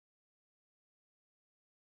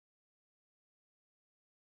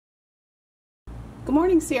Good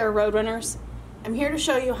morning, Sierra Roadrunners. I'm here to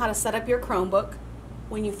show you how to set up your Chromebook.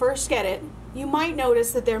 When you first get it, you might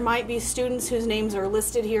notice that there might be students whose names are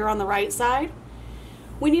listed here on the right side.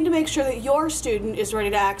 We need to make sure that your student is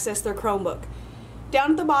ready to access their Chromebook.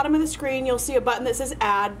 Down at the bottom of the screen, you'll see a button that says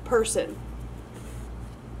Add Person.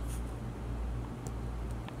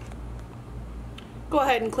 Go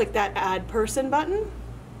ahead and click that Add Person button.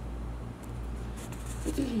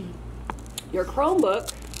 Your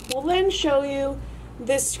Chromebook will then show you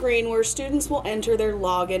this screen where students will enter their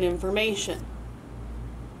login information.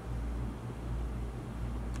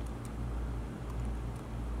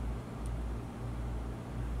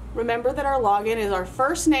 Remember that our login is our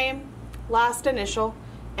first name, last initial,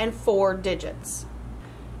 and 4 digits.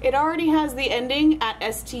 It already has the ending at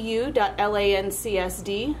stu.lancsd.org.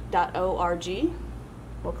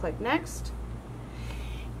 We'll click Next.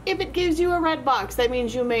 If it gives you a red box, that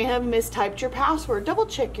means you may have mistyped your password. Double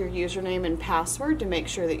check your username and password to make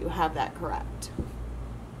sure that you have that correct.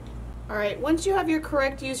 Alright, once you have your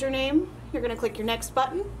correct username, you're going to click your Next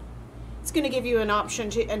button. It's going to give you an option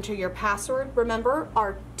to enter your password. Remember,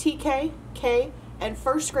 our TK, K, and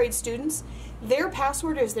first grade students, their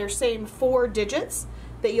password is their same 4 digits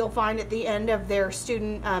that you'll find at the end of their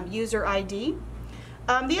student user ID.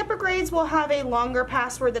 The upper grades will have a longer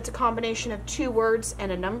password that's a combination of 2 words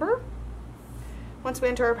and a number. Once we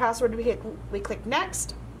enter our password, we click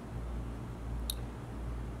Next.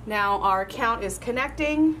 Now our account is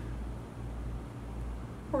connecting.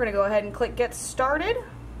 We're going to go ahead and click Get Started,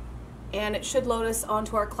 and it should load us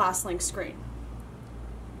onto our ClassLink screen.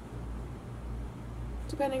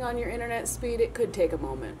 Depending on your internet speed, it could take a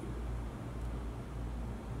moment.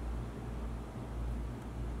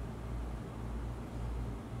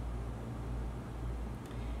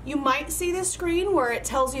 You might see this screen where it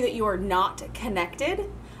tells you that you are not connected,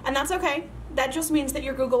 and that's okay. That just means that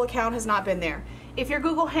your Google account has not been there. If your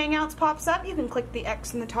Google Hangouts pops up, you can click the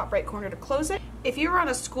X in the top right corner to close it. If you're on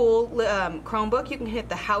a school Chromebook, you can hit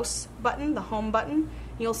the House button, the Home button,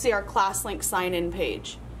 and you'll see our ClassLink sign-in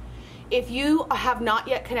page. If you have not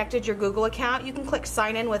yet connected your Google account, you can click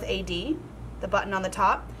Sign In with AD, the button on the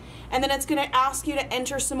top, and then it's going to ask you to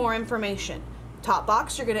enter some more information. Top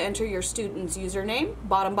box, you're going to enter your student's username.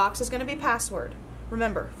 Bottom box is going to be password.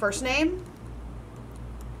 Remember, first name,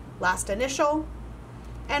 last initial,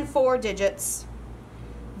 and 4 digits.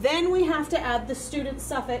 Then we have to add the student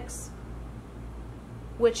suffix,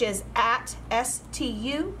 which is at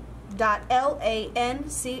stu.lancsd.org.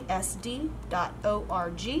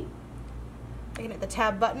 I can hit the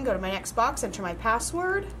tab button, go to my next box, enter my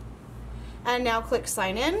password, and now click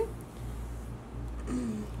Sign In.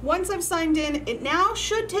 Once I've signed in, it now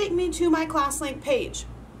should take me to my ClassLink page.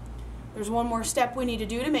 There's one more step we need to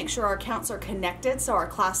do to make sure our accounts are connected so our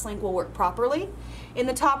ClassLink will work properly. In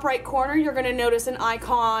the top right corner, you're going to notice an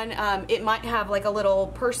icon. It might have like a little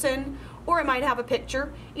person, or it might have a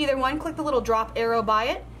picture. Either one, click the little drop arrow by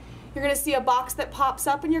it. You're going to see a box that pops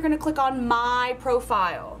up, and you're going to click on My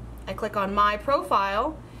Profile. I click on My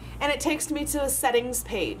Profile, and it takes me to a settings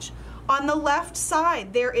page. On the left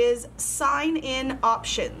side, there is Sign In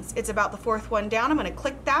Options. It's about the 4th one down. I'm going to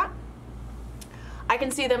click that. I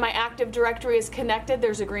can see that my Active Directory is connected.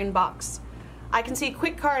 There's a green box. I can see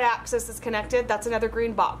Quick Card Access is connected. That's another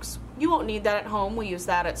green box. You won't need that at home. We use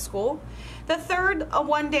that at school. The third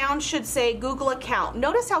one down should say Google Account.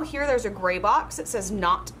 Notice how here there's a gray box. It says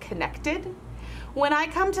Not Connected. When I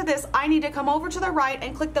come to this, I need to come over to the right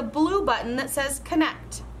and click the blue button that says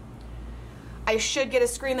Connect. I should get a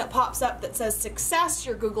screen that pops up that says Success.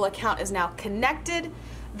 Your Google account is now connected.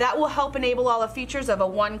 That will help enable all the features of a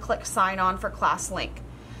one-click sign-on for ClassLink.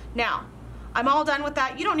 Now, I'm all done with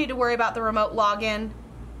that. You don't need to worry about the remote login.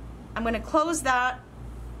 I'm going to close that,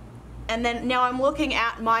 and then now I'm looking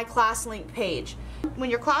at my ClassLink page.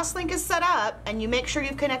 When your ClassLink is set up and you make sure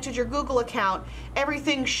you've connected your Google account,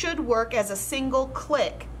 everything should work as a single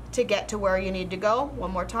click to get to where you need to go.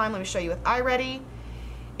 One more time, let me show you with iReady.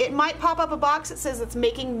 It might pop up a box that says it's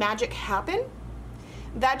making magic happen.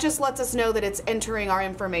 That just lets us know that it's entering our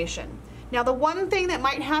information. Now, the one thing that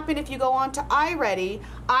might happen if you go on to iReady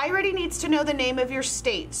needs to know the name of your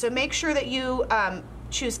state. So make sure that you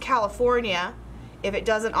choose California if it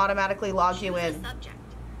doesn't automatically log you in.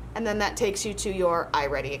 And then that takes you to your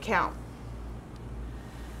iReady account.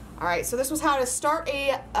 Alright, so this was how to start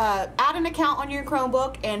add an account on your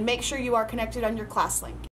Chromebook and make sure you are connected on your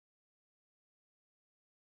ClassLink.